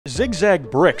zigzag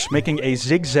bricks, making a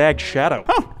zigzag shadow.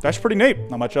 Huh, that's pretty neat.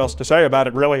 Not much else to say about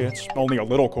it, really. It's only a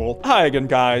little cool. Hi again,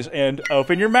 guys, and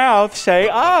open your mouth, say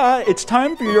ah, it's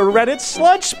time for your Reddit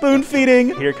sludge spoon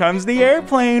feeding. Here comes the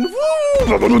airplane.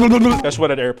 Woo! That's what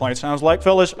an airplane sounds like,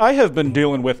 fellas. I have been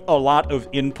dealing with a lot of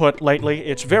input lately.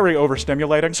 It's very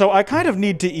overstimulating, so I kind of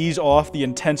need to ease off the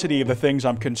intensity of the things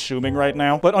I'm consuming right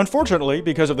now. But unfortunately,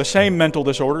 because of the same mental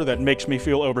disorder that makes me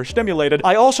feel overstimulated,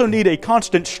 I also need a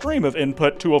constant stream of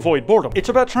input to avoid boredom. It's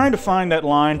about trying to find that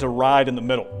line to ride in the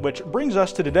middle, which brings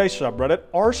us to today's subreddit,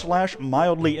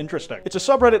 r/mildlyinteresting. It's a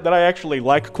subreddit that I actually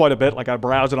like quite a bit. Like, I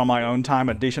browse it on my own time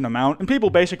a decent amount, and people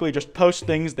basically just post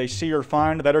things they see or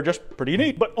find that are just pretty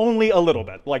neat, but only a little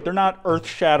bit. Like, they're not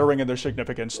earth-shattering in their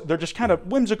significance. They're just kind of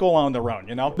whimsical on their own,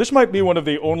 you know? This might be one of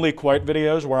the only Kwite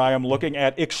videos where I am looking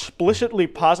at explicitly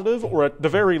positive, or at the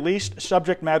very least,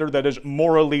 subject matter that is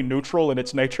morally neutral in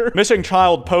its nature. Missing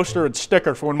child poster and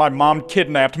sticker for when my mom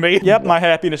kidnapped me. Yep, my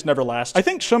happiness never lasts. I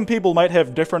think some people might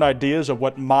have different ideas of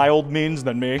what mild means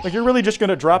than me. Like, you're really just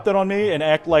gonna drop that on me and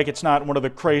act like it's not one of the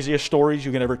craziest stories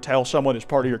you can ever tell someone as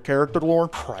part of your character lore?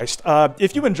 Christ.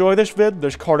 If you enjoy this vid,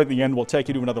 there's a card at the end will take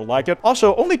you to another like it.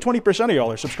 Also, only 20% of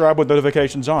y'all are subscribed with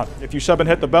notifications on. If you sub and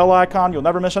hit the bell icon, you'll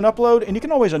never miss an upload, and you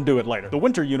can always undo it later. The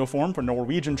winter uniform for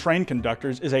Norwegian train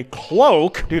conductors is a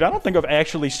cloak. Dude, I don't think I've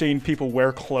actually seen people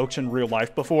wear cloaks in real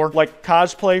life before. Like,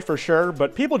 cosplay for sure,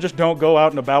 but people just don't go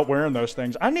out and about wearing those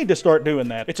things. I need to start doing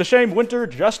that. It's a shame winter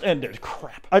just ended.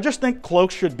 Crap. I just think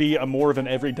cloaks should be a more of an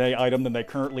everyday item than they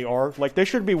currently are. Like, they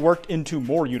should be worked into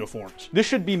more uniforms. This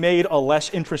should be made a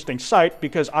less interesting sight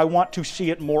because I want to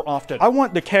see it more often. I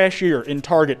want the cashier in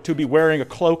Target to be wearing a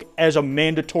cloak as a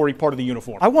mandatory part of the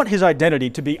uniform. I want his identity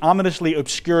to be ominously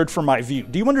obscured from my view.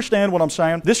 Do you understand what I'm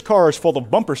saying? This car is full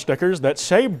of bumper stickers that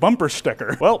say bumper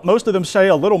sticker. Well, most of them say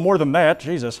a little more than that.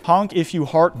 Jesus. Honk if you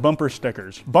heart bumper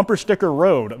stickers. Bumper sticker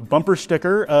road. Bumper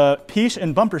sticker, peace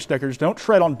and bumper stickers. Don't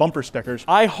tread on bumper stickers.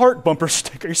 I heart bumper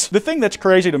stickers. The thing that's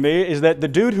crazy to me is that the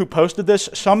dude who posted this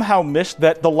somehow missed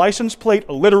that the license plate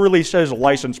literally says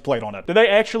license plate on it. Did they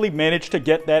actually manage to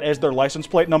get that as their license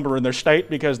plate number in their state?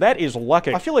 Because that is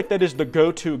lucky. I feel like that is the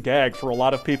go-to gag for a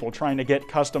lot of people trying to get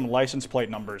custom license plate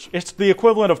numbers. It's the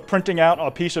equivalent of printing out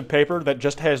a piece of paper that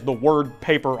just has the word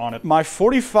paper on it. My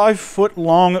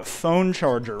 45-foot-long phone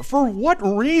charger. For what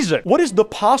reason? What is the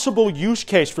possible use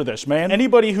case for this, man?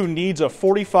 Anybody who needs a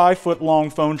 45-foot-long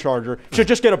phone charger should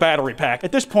just get a battery pack.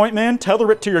 At this point, man,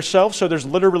 tether it to yourself so there's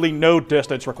literally no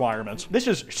distance requirements. This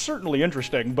is certainly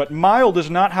interesting, but mild is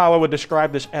not how I would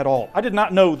describe this at all. I did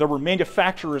not know there were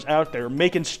manufacturers out there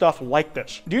making stuff like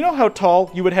this. Do you know how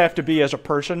tall you would have to be as a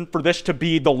person for this to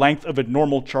be the length of a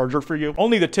normal charger for you?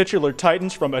 Only the titular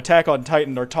titans from Attack on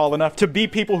Titan are tall enough to be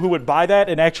people who would buy that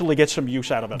and actually get some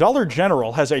use out of it. Dollar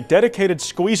General has a dedicated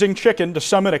squeezing chicken to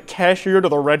summon a cashier to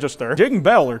the register. Ding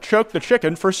bell or choke the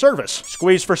chicken for service.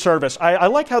 Squeeze for service. I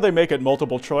like how they make it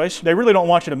multiple choice. They really don't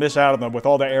want you to miss out on them with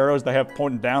all the arrows they have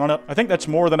pointing down on it. I think that's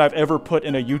more than I've ever put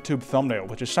in a YouTube thumbnail,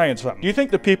 which is saying something. Do you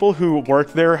think the people who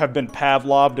work there have been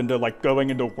Pavloved into like going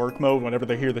into work mode whenever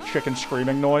they hear the chicken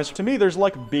screaming noise? To me, there's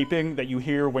like beeping that you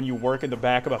hear when you work in the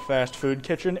back of a fast food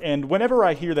kitchen, and whenever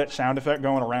I hear that sound effect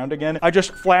going around again, I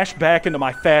just flash back into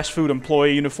my fast food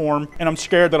employee uniform, and I'm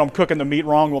scared that I'm cooking the meat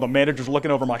wrong while the manager's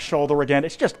looking over my shoulder again.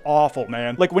 It's just awful,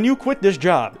 man. Like, when you quit this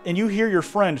job and you hear your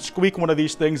friend squeak one of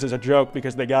these things as a joke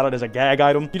because they got it as a gag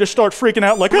item, you just start freaking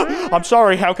out like, I'm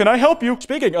sorry, how can I help you?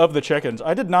 Speaking of the chickens,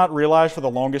 I did not realize for the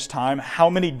longest time how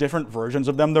many different versions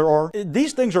of them there are.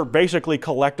 These things are basically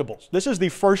collectibles. This is the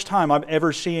first time I'm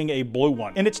ever seeing a blue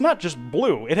one. And it's not just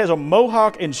blue, it has a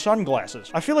mohawk and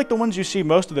sunglasses. I feel like the ones you see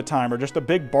most of the time are just a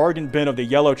big bargain bin of the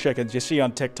yellow chickens you see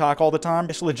on TikTok all the time.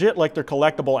 It's legit like they're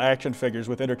collectible action figures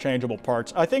with interchangeable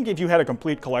parts. I think if you had a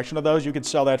complete collection of those, you could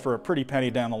sell that for a pretty penny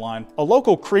down the line. A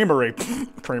local creamery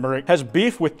has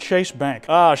beef with Chase Bank.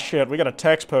 Ah, shit, we got a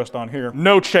text post on here.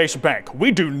 No Chase Bank.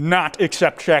 We do not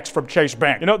accept checks from Chase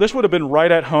Bank. You know, this would have been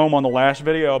right at home on the last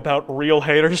video about real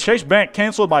haters. Chase Bank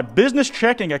canceled my business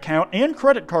checking account and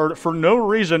credit card for no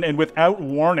reason and without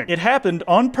warning. It happened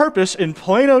on purpose in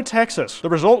Plano, Texas. The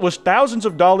result was thousands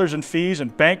of dollars in fees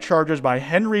and bank charges by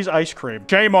Henry's Ice Cream.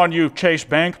 Shame on you, Chase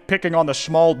Bank, picking on the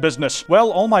small business.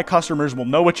 Well, all my customers will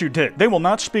know what you did. They will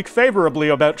not speak favorably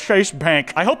about Chase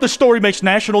Bank. I hope this story makes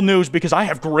national news because I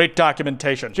have great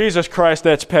documentation. Jesus Christ,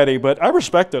 that's petty, but I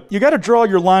respect it. You gotta draw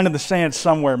your line in the sand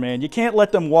somewhere, man. You can't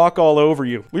let them walk all over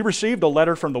you. We received a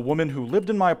letter from the woman who lived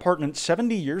in my apartment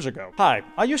 70 years ago. Hi,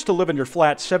 I used to live in your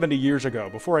flat 70 years ago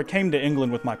before I came to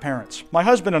England with my parents. My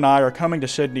husband and I are coming to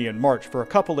Sydney in March for a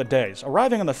couple of days,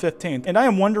 arriving on the 15th, and I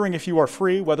am wondering if you are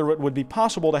free whether it would be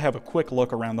possible to have a quick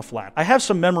look around the flat. I have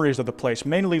some memories of the place,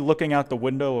 mainly looking out the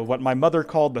window of what my mother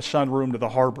called the sunroom to the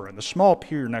harbor and the small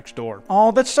pier next door.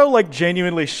 Oh, that's so like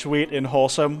genuinely sweet and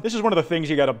wholesome. This is one of the things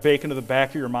you gotta bake into the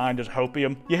back of your mind as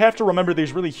hopium. You have to remember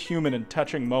these really human and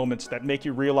touching moments that make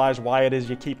you realize why it is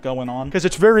you keep going on, because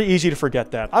it's very easy to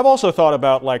forget that. I've also thought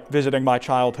about like visiting my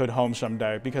childhood home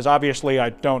someday, because obviously I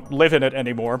don't live in it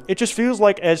anymore. It just feels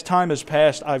like as time has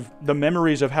passed, the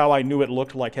memories of how I knew it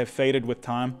looked like have faded with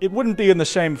time. It wouldn't be in the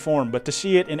same form, but to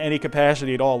see it in any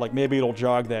capacity at all, like maybe it'll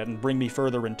jog that and bring me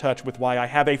further in touch with why I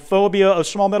have a phobia of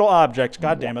small metal objects.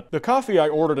 God damn it. The coffee I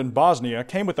ordered in Bosnia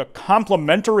came with a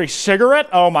complimentary cigarette?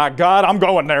 Oh my god, I'm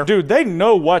going there. Dude, they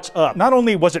know what's up. Not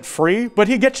only was it free, but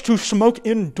he gets to smoke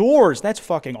indoors. That's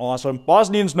fucking awesome.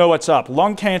 Bosnians know what's up.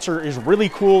 Lung cancer is really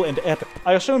cool and epic.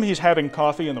 I assume he's having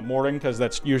coffee in the morning, because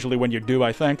that's usually when you do,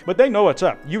 I think. But they know what's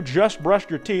up. You just brushed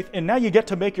your teeth, and now you get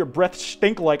to make your breath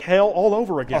stink like hell all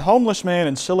over again. A homeless man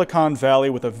in Silicon Valley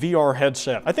with a VR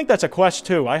headset. I think that's a Quest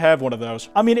 2. I have one of those.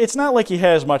 I mean, it's not like he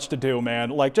has much to do, man.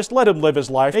 Like, just let him live his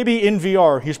life. Maybe in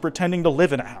VR, he's pretending to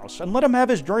live in a house, and let him have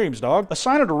his dreams, dog. A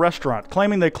sign at a restaurant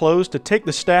claiming they closed to take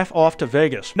the staff off to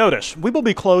Vegas. Notice, we will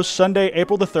be closed Sunday,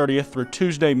 April the 30th through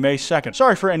Tuesday, May 2nd.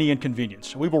 Sorry for any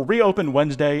inconvenience. We will reopen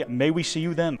Wednesday. May we see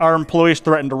you then. Our employees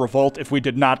threatened to revolt if we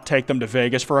did not take them to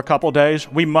Vegas for a couple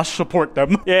days. We must support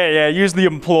them. Yeah, use the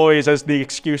employees as the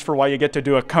excuse for why you get to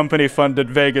do a company-funded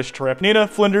Vegas trip. Nina,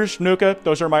 Flinders, Nuka,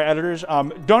 those are my editors.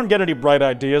 Don't get any bright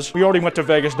ideas. We already went to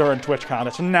Vegas during TwitchCon.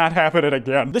 It's not happening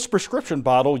again. This prescription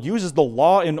bottle uses the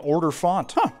Law and Order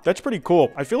font. Huh, that's pretty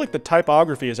cool. I feel like the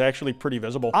typography is actually pretty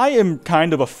visible. I am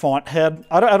kind of a font head.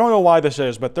 I don't know why this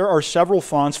is, but there are several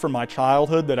fonts from my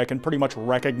childhood that I can pretty much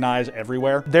recognize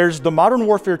everywhere. There's the Modern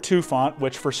Warfare 2 font,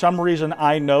 which for some reason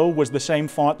I know was the same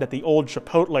font that the old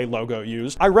Chipotle logo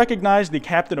used. I recognize the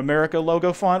Captain America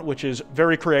logo font, which is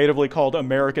very creatively called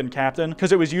American Captain,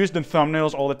 because it was used in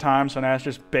thumbnails all the time, so now it's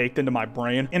just baked into my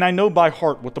brain. And I know by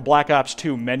heart what the Black Ops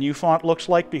 2 menu font looks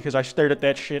like, because I stared at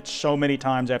that shit so many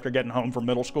times after getting home from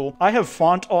middle school. I have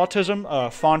font autism,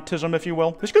 fontism if you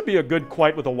will. This could be a good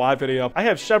Kwite with a Y video. I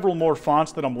have several more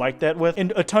fonts that I'm like that with,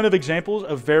 and a ton of examples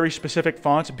of very specific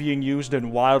fonts being used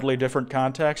in wildly different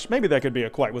contexts. Maybe that could be a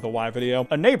Kwite with a Y video.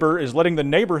 A neighbor is letting the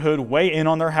neighborhood weigh in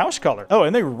on their house color. Oh,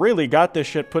 and they really got this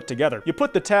shit put together. You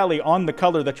put the tally on the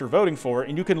color that you're voting for,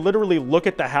 and you can literally look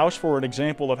at the house for an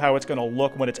example of how it's gonna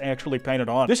look when it's actually painted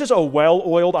on. This is a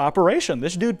well-oiled operation.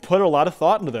 This dude put a lot of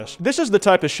thought into this. This is the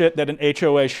type of shit that an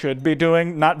HOA should be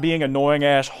doing, not being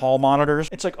annoying-ass hall monitors.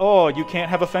 It's like, oh, you can't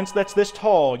have a fence that's this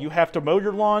tall. You have to mow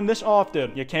your lawn this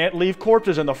often. You can't leave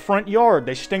corpses in the front yard.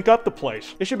 They stink up the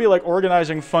place. It should be like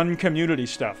organizing fun community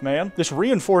stuff, man. This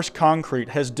reinforced concrete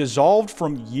has dissolved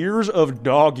from years of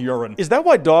dog urine. Is that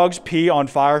why dogs pee on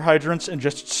fire hydrants and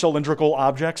just cylindrical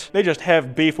objects? They just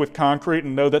have beef with concrete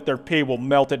and know that their pee will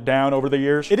melt it down over the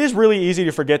years. It is really easy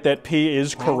to forget that pee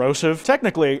is corrosive.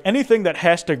 Technically, anything that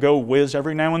has to go whiz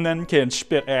every now and then can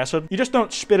spit acid. You just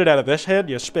don't spit it out of this head,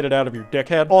 you spit it out of your dick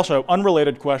head. Also,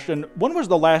 unrelated question, when was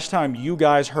the last time you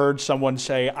guys heard someone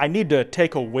say, I need to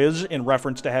take a whiz in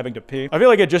reference to having to pee? I feel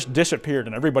like it just disappeared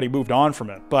and everybody moved on from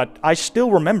it, but I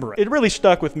still remember it. It really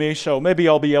stuck with me, so maybe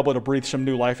I'll be able to breathe some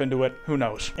new life into it. Who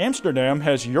knows? Amsterdam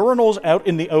has urinals out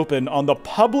in the open on the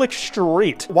public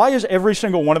street. Why is every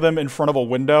single one of them in front of a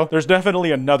window? There's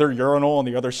definitely another urinal on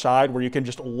the other side where you can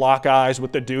just lock eyes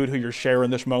with the dude who you're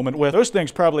sharing this moment with. Those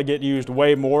things probably get used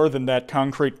way more than that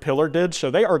concrete pillar did,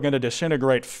 so they are going to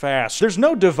disintegrate fast. There's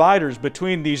no dividers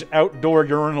between these outdoor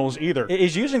urinals either.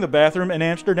 Is using the bathroom in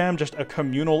Amsterdam just a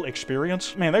communal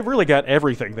experience? Man, they've really got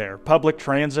everything there. Public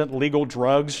transit, legal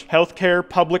drugs, healthcare,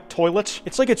 public toilets.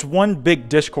 It's like it's one big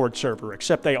Discord server,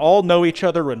 except they all know each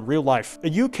other in real life.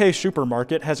 A UK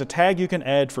supermarket has a tag you can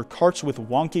add for carts with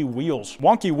wonky wheels.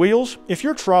 Wonky wheels? If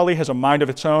your trolley has a mind of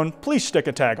its own, please stick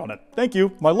a tag on it. Thank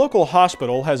you. My local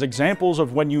hospital has examples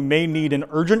of when you may need an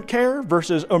urgent care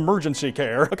versus emergency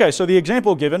care. Okay, so the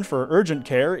example given for urgent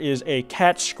care is a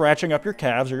cat scratching up your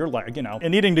calves or your leg, you know,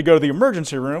 and needing to go to the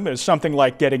emergency room is something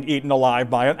like getting eaten alive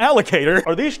by an alligator.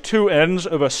 Are these two ends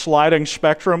of a sliding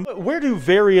spectrum? Where do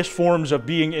various forms of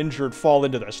being injured fall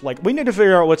into this? Like, we need to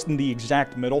figure out what's in the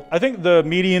exact middle. I think the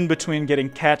median between getting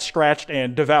cat scratched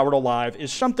and devoured alive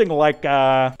is something like,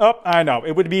 oh, I know.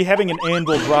 It would be having an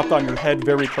anvil dropped on your head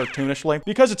very cartoonishly.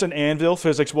 Because it's an anvil,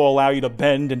 physics will allow you to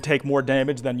bend and take more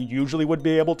damage than you usually would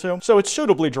be able to. So it's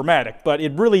suitably dramatic, but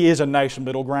it really is a nice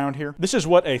middle ground here. This is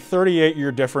what a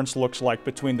 38-year difference looks like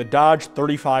between the Dodge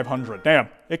 3500. Damn.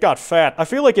 it got fat. I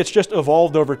feel like it's just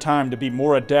evolved over time to be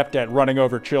more adept at running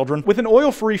over children, with an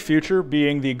oil-free future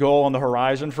being the goal on the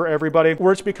horizon for everybody,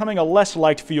 where it's becoming a less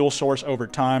liked fuel source over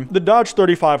time. The Dodge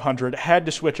 3500 had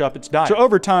to switch up its diet. So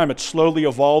over time, it slowly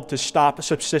evolved to stop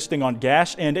subsisting on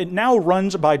gas, and it now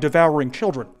runs by devouring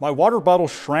children. My water bottle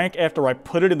shrank after I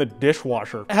put it in the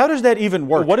dishwasher. How does that even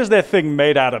work? What is that thing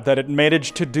made out of that it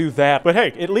managed to do that? But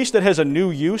hey, at least it has a new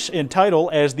use and title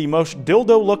as the most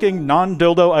dildo-looking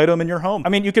non-dildo item in your home. I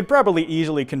mean, you could probably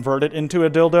easily convert it into a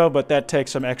dildo, but that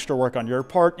takes some extra work on your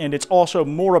part, and it's also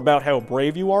more about how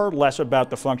brave you are, less about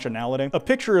the functionality. A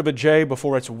picture of a J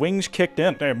before its wings kicked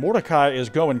in. Damn, Mordecai is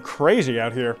going crazy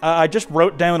out here. I just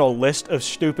wrote down a list of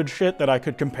stupid shit that I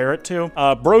could compare it to.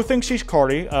 Bro thinks he's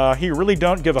Cardi. He really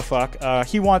don't give a fuck.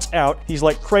 He wants out. He's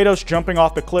like Kratos jumping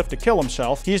off the cliff to kill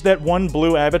himself. He's that one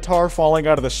blue avatar falling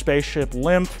out of the spaceship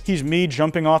limp. He's me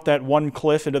jumping off that one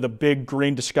cliff into the big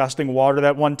green disgusting water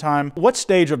that one time. What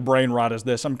stage of brain rot is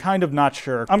this? I'm kind of not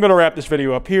sure. I'm gonna wrap this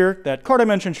video up here. That card I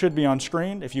mentioned should be on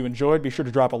screen. If you enjoyed, be sure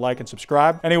to drop a like and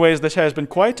subscribe. Anyways, this has been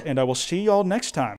Kwite, and I will see y'all next time.